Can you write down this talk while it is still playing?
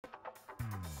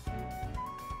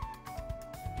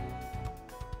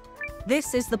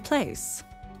This is the place.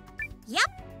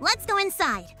 Yep, let's go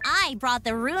inside. I brought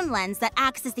the rune lens that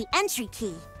acts as the entry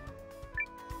key.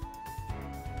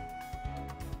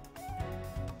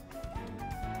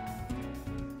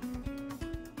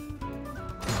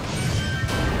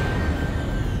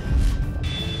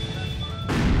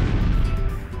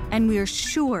 And we're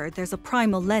sure there's a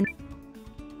primal lens.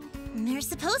 There's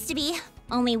supposed to be.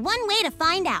 Only one way to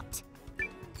find out.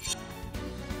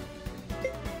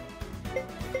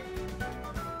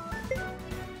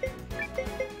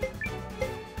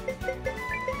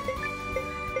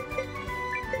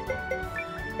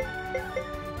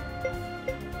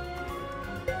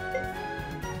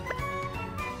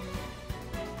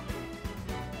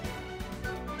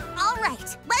 All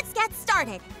right, let's get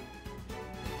started.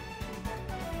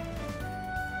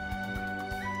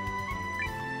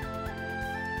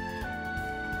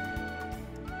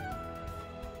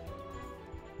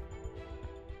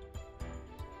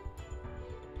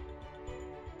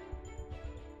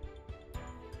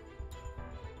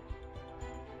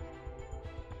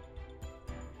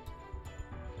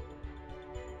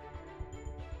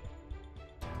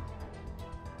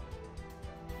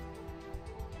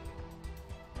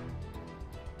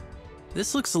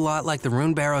 This looks a lot like the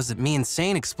rune barrows that me and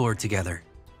Sane explored together.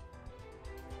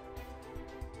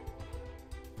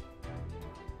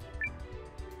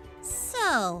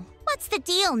 So, what's the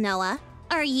deal, Noah?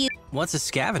 Are you... What's a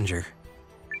scavenger?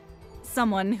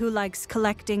 Someone who likes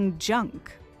collecting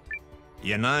junk.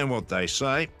 You know what they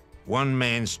say, one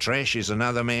man's trash is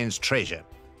another man's treasure.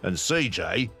 And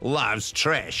CJ loves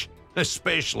trash,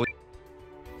 especially...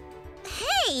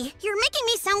 Hey, you're making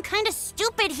me sound kinda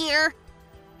stupid here.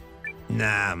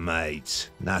 Nah, mate.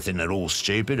 Nothing at all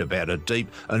stupid about a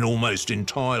deep and almost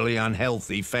entirely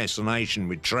unhealthy fascination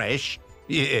with trash.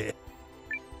 Yeah.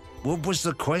 What was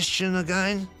the question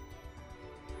again?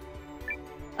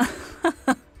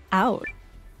 Out.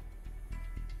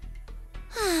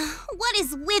 What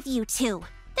is with you two?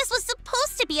 This was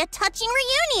supposed to be a touching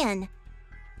reunion.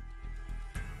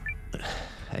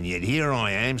 And yet here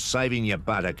I am saving your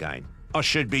butt again. I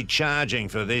should be charging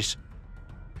for this.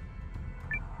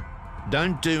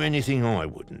 Don't do anything I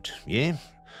wouldn't, yeah?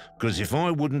 Because if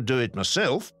I wouldn't do it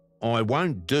myself, I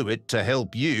won't do it to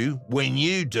help you when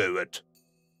you do it.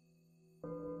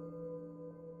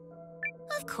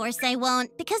 Of course I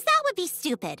won't, because that would be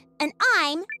stupid. And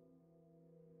I'm...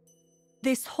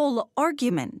 This whole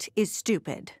argument is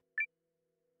stupid.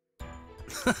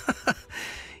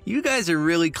 You guys are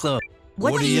really close.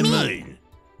 What do you mean?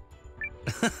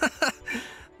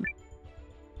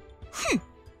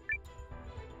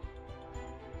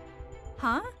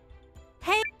 Huh?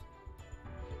 Hey!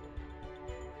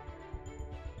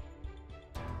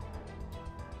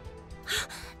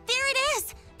 There it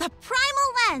is! The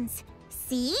primal lens!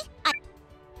 See?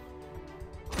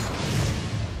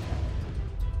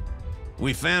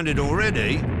 We found it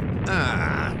already?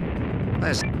 Ah,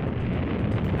 that's...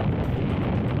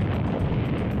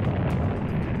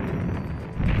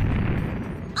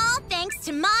 All thanks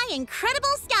to my incredible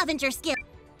scavenger skill.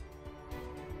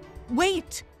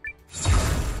 Wait!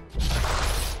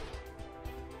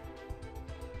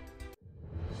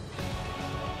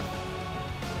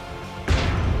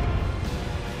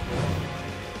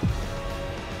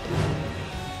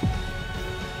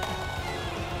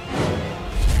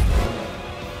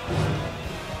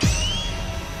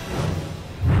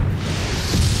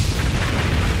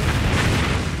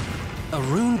 A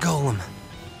rune golem.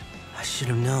 I should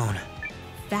have known.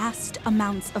 Vast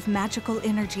amounts of magical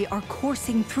energy are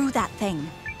coursing through that thing.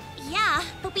 Yeah,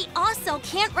 but we also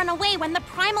can't run away when the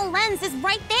primal lens is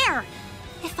right there.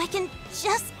 If I can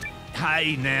just...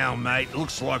 Hey now, mate,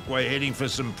 looks like we're heading for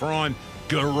some prime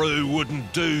Guru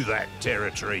wouldn't do that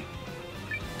territory.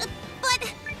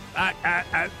 But...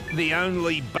 The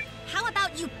only... How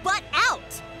about you butt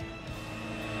out?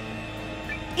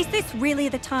 Is this really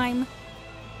the time?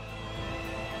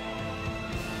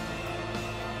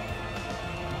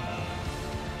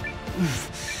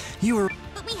 You were...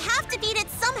 But we have to beat it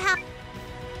somehow.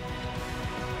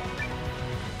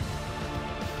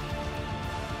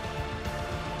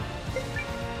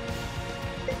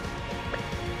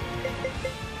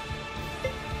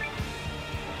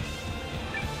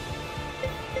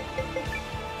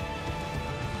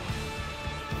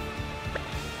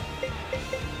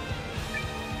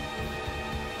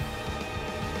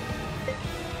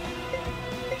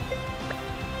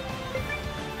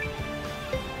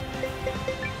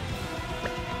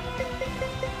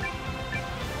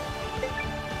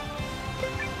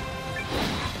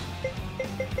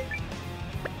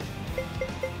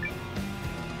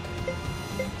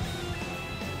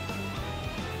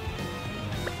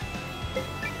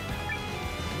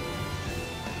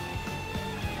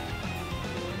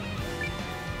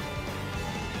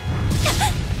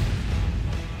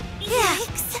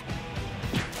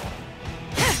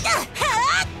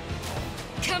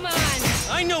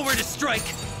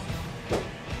 strike!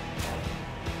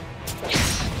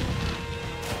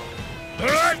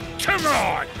 Come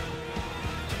on!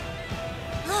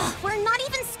 Ugh, we're not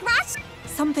even scratched.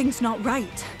 Something's not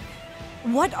right.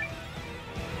 What?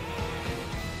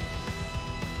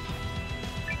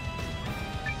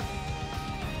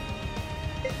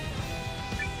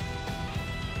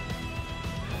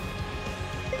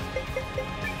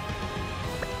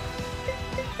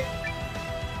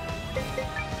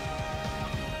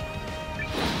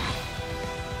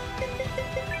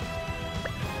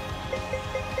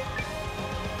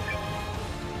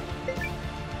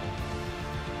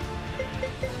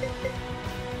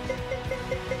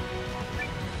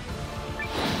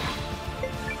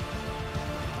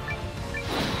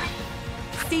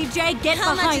 CJ, get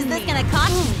How much behind is this me. gonna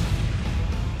cost?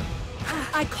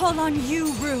 I call on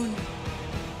you, Rune.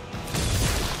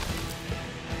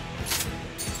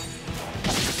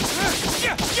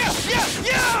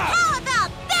 How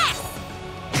about this?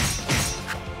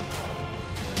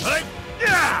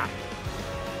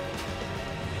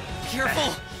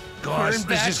 Careful! We're Guys, in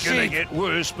this bad is gonna shape. get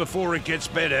worse before it gets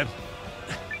better.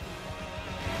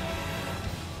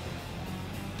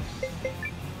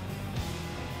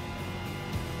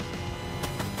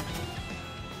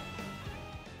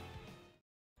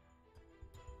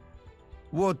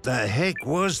 What the heck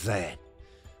was that?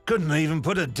 Couldn't even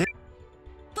put a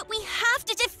But we have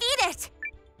to defeat it.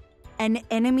 An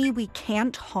enemy we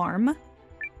can't harm?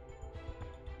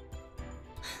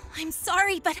 I'm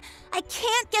sorry, but I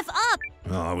can't give up.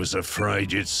 I was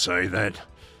afraid you'd say that.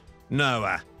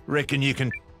 Noah, reckon you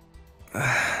can...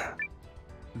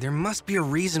 There must be a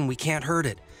reason we can't hurt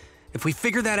it. If we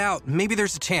figure that out, maybe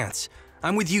there's a chance.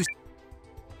 I'm with you.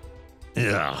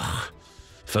 Ugh.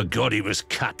 Forgot he was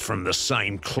cut from the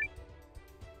same cloth.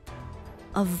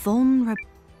 A vulnerable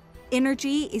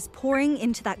energy is pouring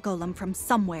into that golem from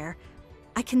somewhere.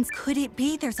 Could it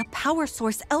be there's a power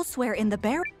source elsewhere in the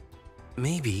barrel?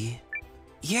 Maybe.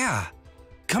 Yeah.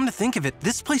 Come to think of it,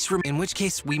 this place in which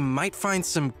case we might find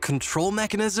some control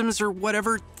mechanisms or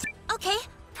whatever. Okay,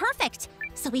 perfect.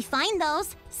 So we find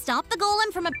those, stop the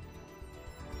golem from a...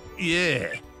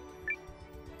 Yeah.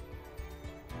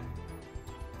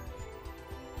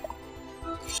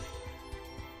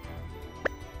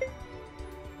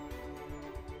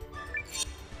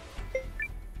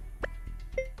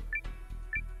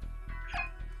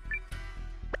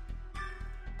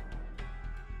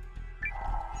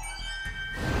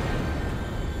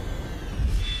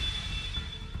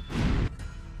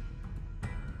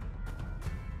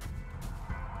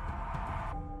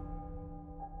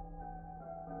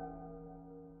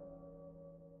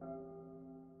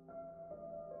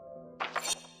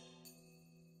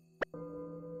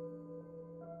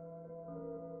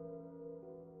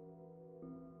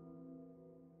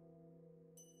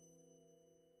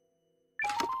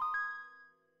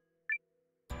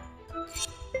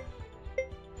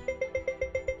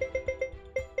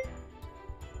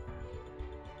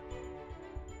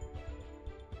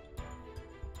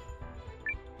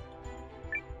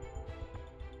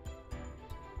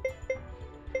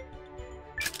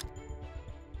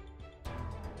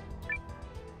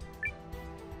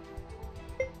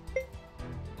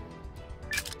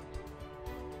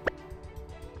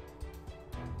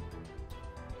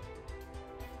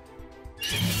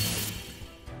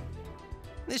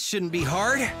 This shouldn't be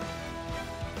hard.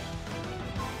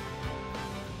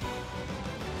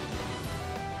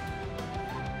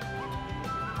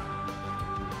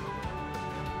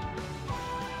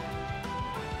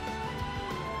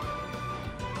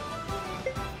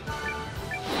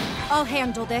 I'll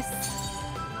handle this.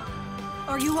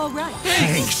 Are you all right?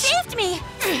 You saved me!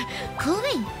 Cool.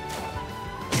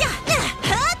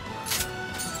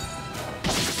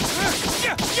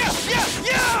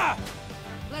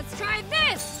 Let's try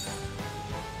this!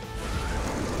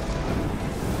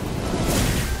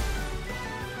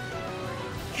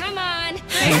 Come on!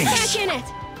 Get back in it!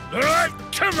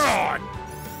 Come on!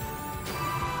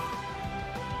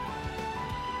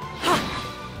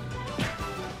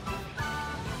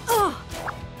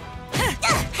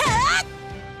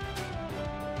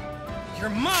 You're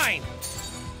mine!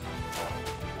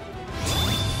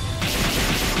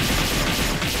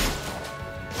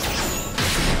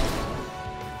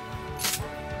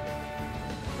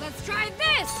 Let's try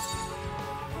this!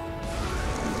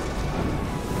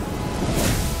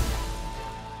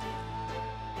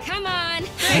 Come on!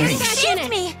 Get You back in saved it!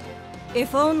 me!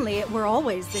 If only it were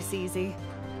always this easy.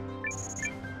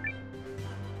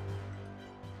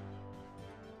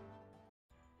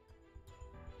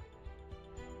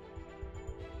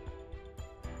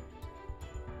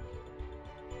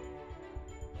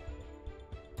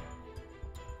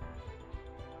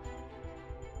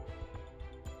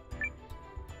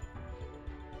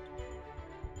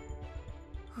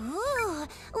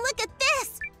 Look at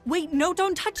this! Wait, no,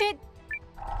 don't touch it!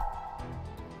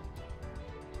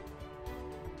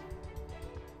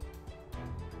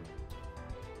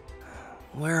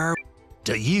 Where are...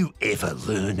 Do you ever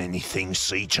learn anything,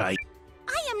 CJ?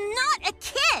 I am not a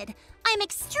kid! I'm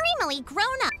extremely grown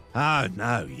up. Oh,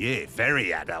 no, yeah,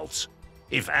 very adult.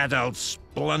 If adults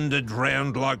blundered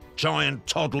round like giant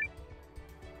toddlers...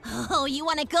 Oh, you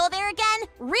want to go there again?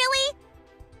 Really?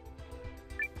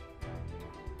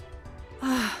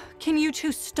 Can you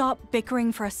two stop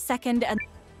bickering for a second and...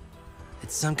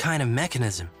 It's some kind of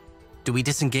mechanism. Do we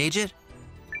disengage it?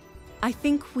 I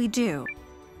think we do.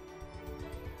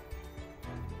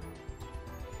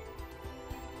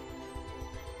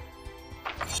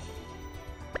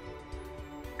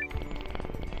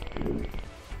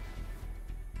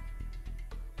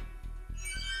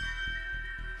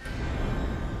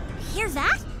 Hear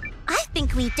that? I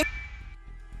think we did.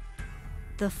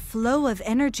 The flow of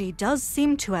energy does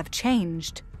seem to have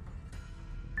changed.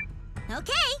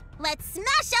 Okay, let's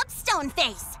smash up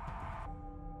Stoneface.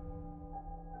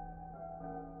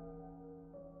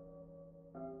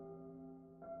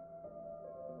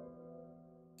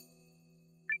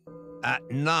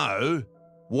 No.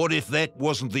 What if that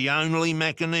wasn't the only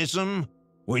mechanism?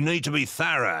 We need to be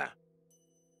thorough.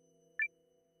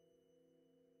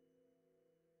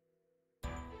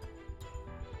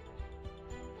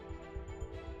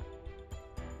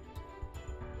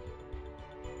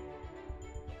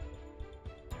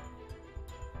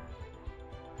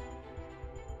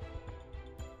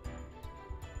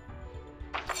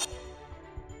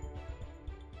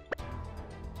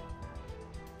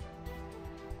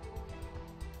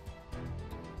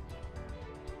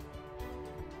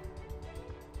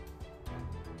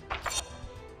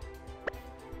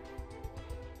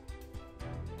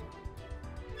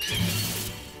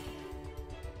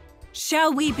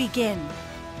 Shall we begin?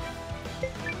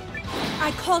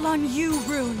 I call on you,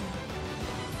 Rune.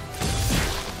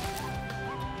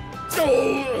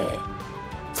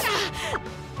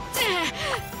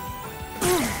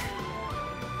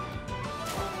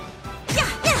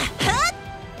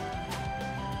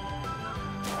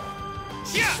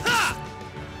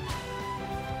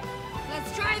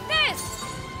 Let's try this!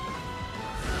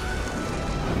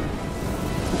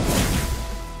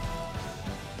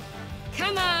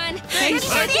 Come on! Get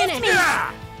back in it!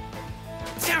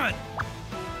 Damn it!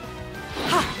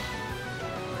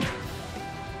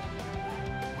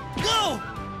 Go!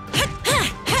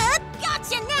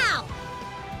 Gotcha now!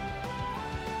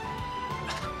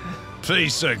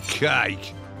 Piece of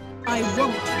cake. I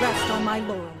won't rest on my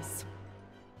laurels.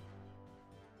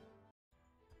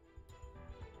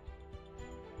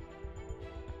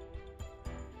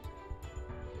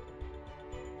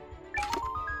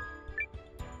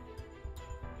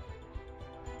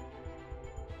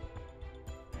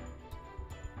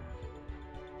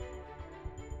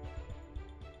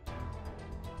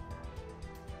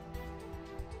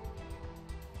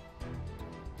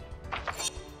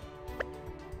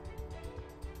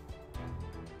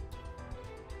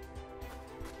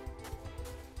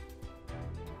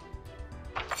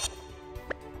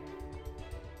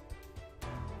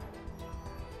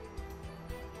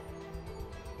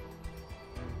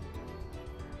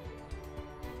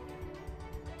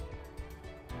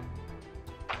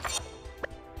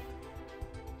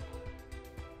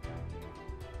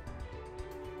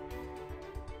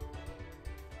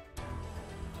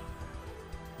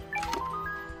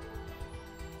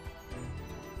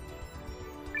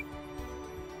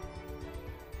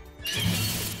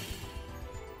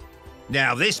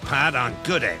 Now this part I'm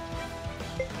good at.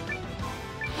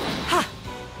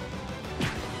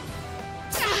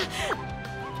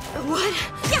 What?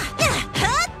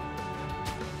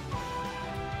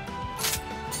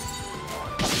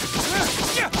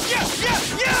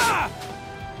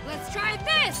 Let's try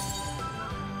this!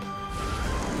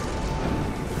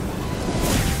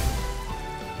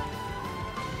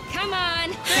 Come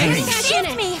on! Get back in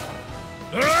it!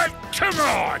 Come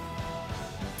on!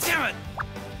 Damn it!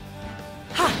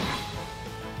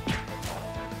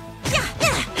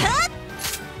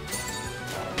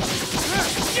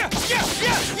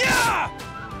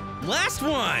 Last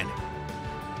one!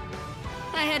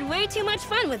 I had way too much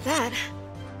fun with that.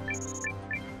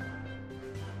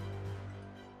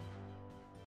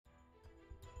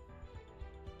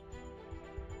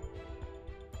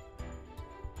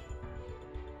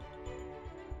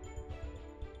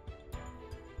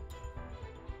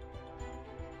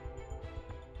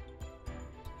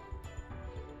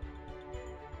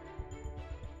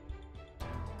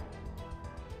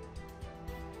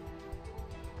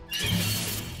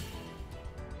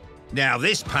 Now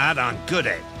this part I'm good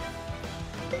at.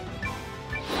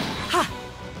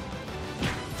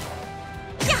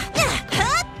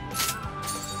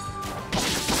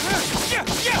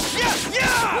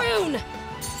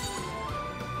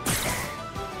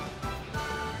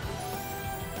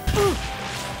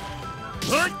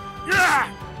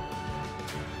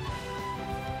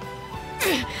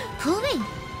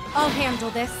 I'll handle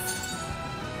this.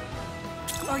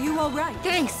 Are you all right?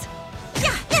 Thanks.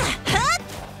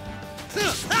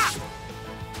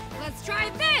 Let's try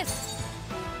this!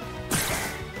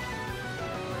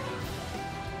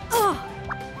 Oh,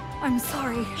 I'm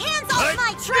sorry. Hands off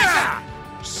my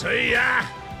treasure! See ya!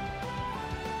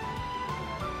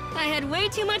 I had way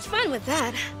too much fun with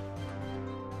that.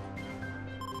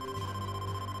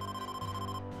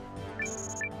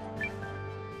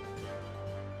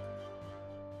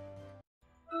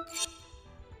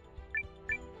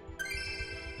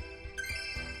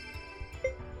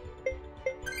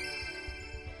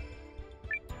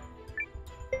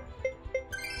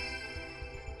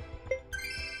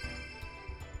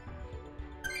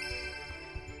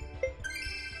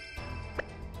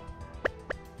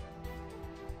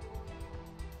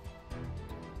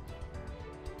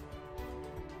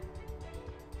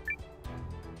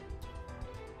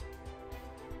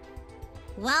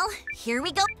 Well, here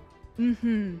we go.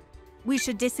 Mm-hmm. We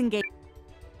should disengage.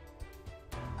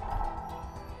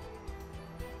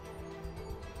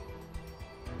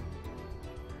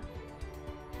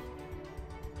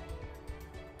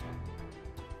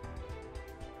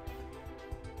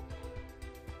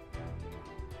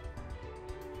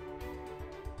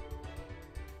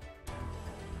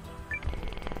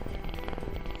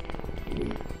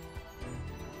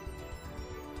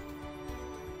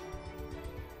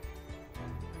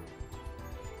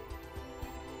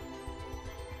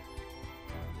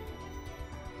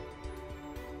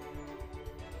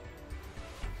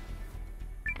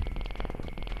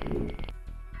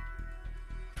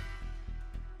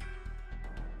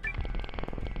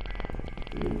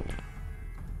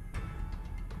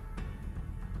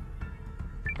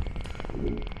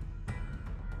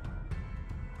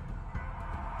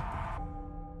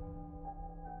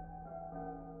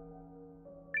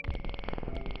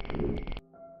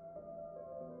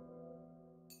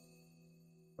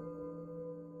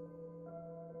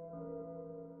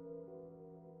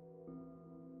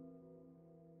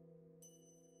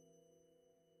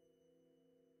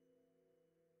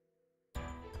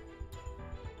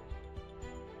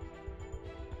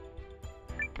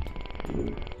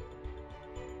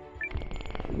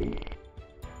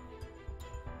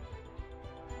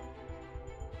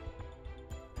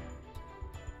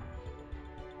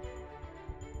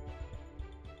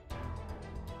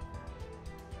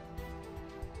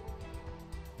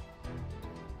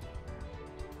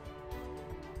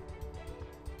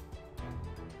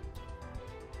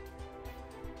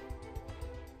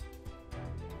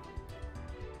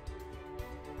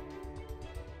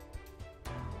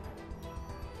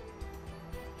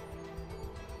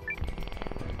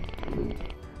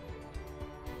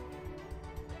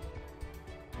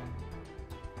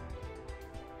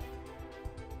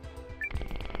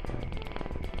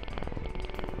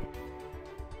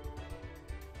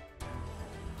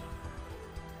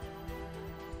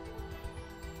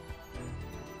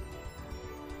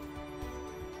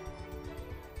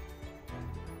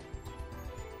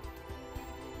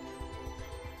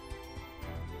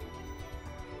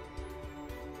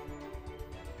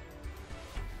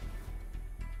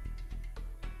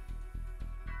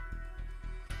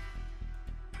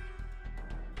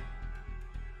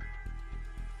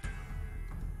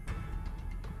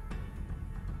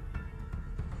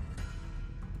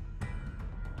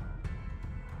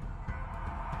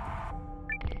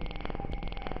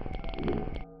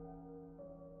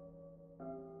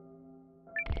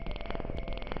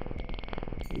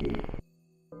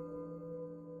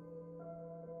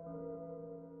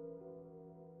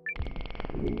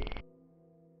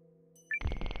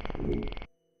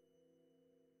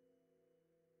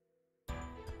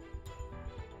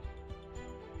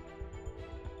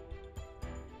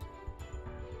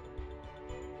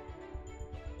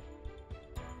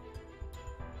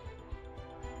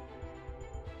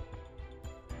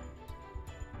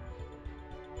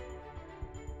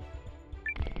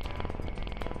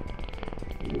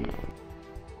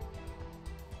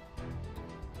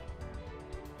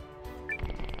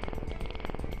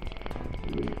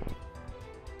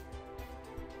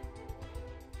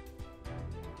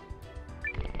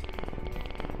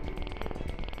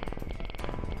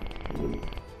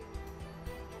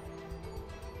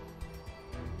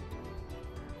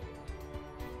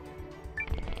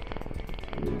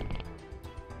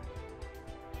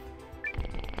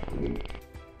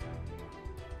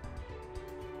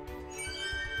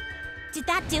 Did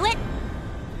that do it?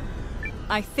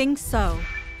 I think so.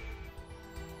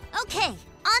 Okay,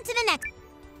 on to the next.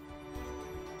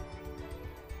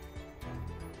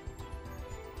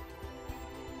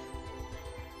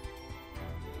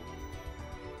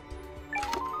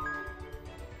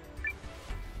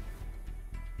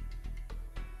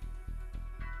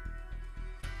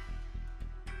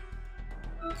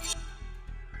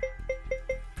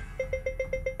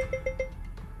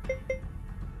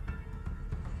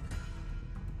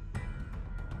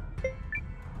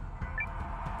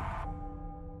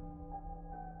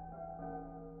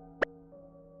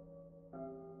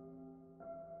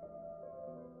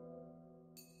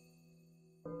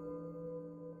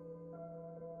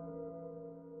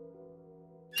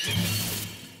 Here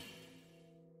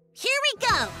we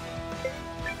go!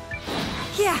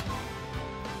 Yeah.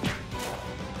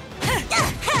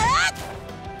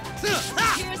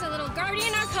 Here's a little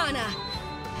Guardian Arcana.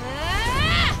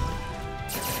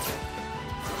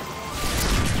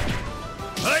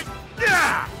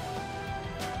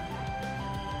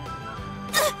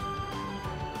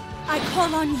 I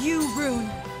call on you, Rune.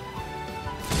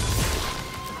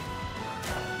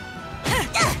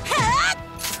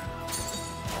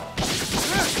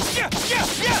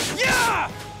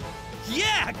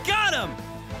 Yeah, got him!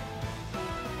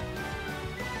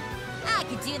 I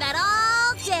could do that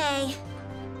all day.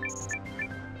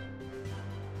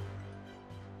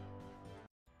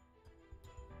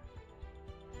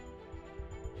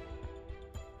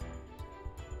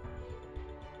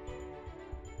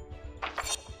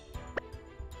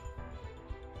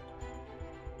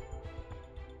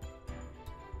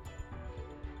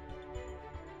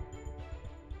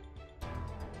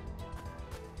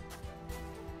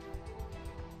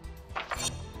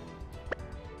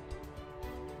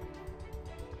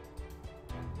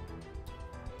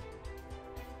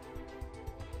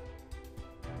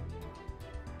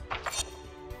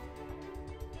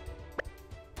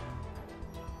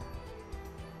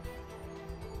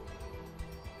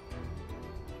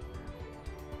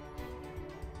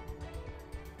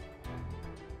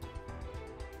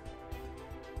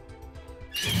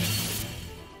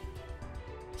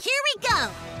 Here we go!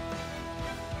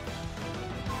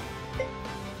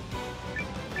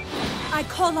 I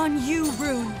call on you,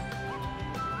 Rune.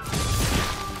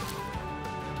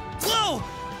 Whoa!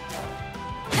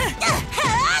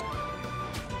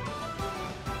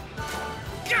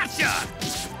 Gotcha!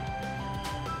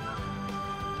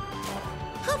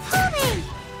 Poo-poo me!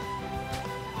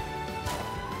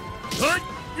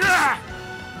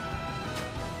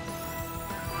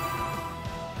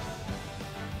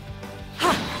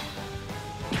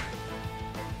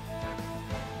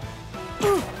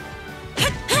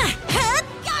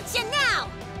 Gotcha now!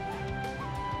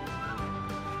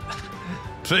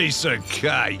 Piece of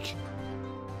cake.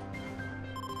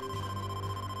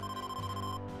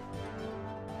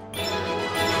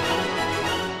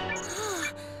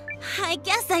 I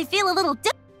guess I feel a little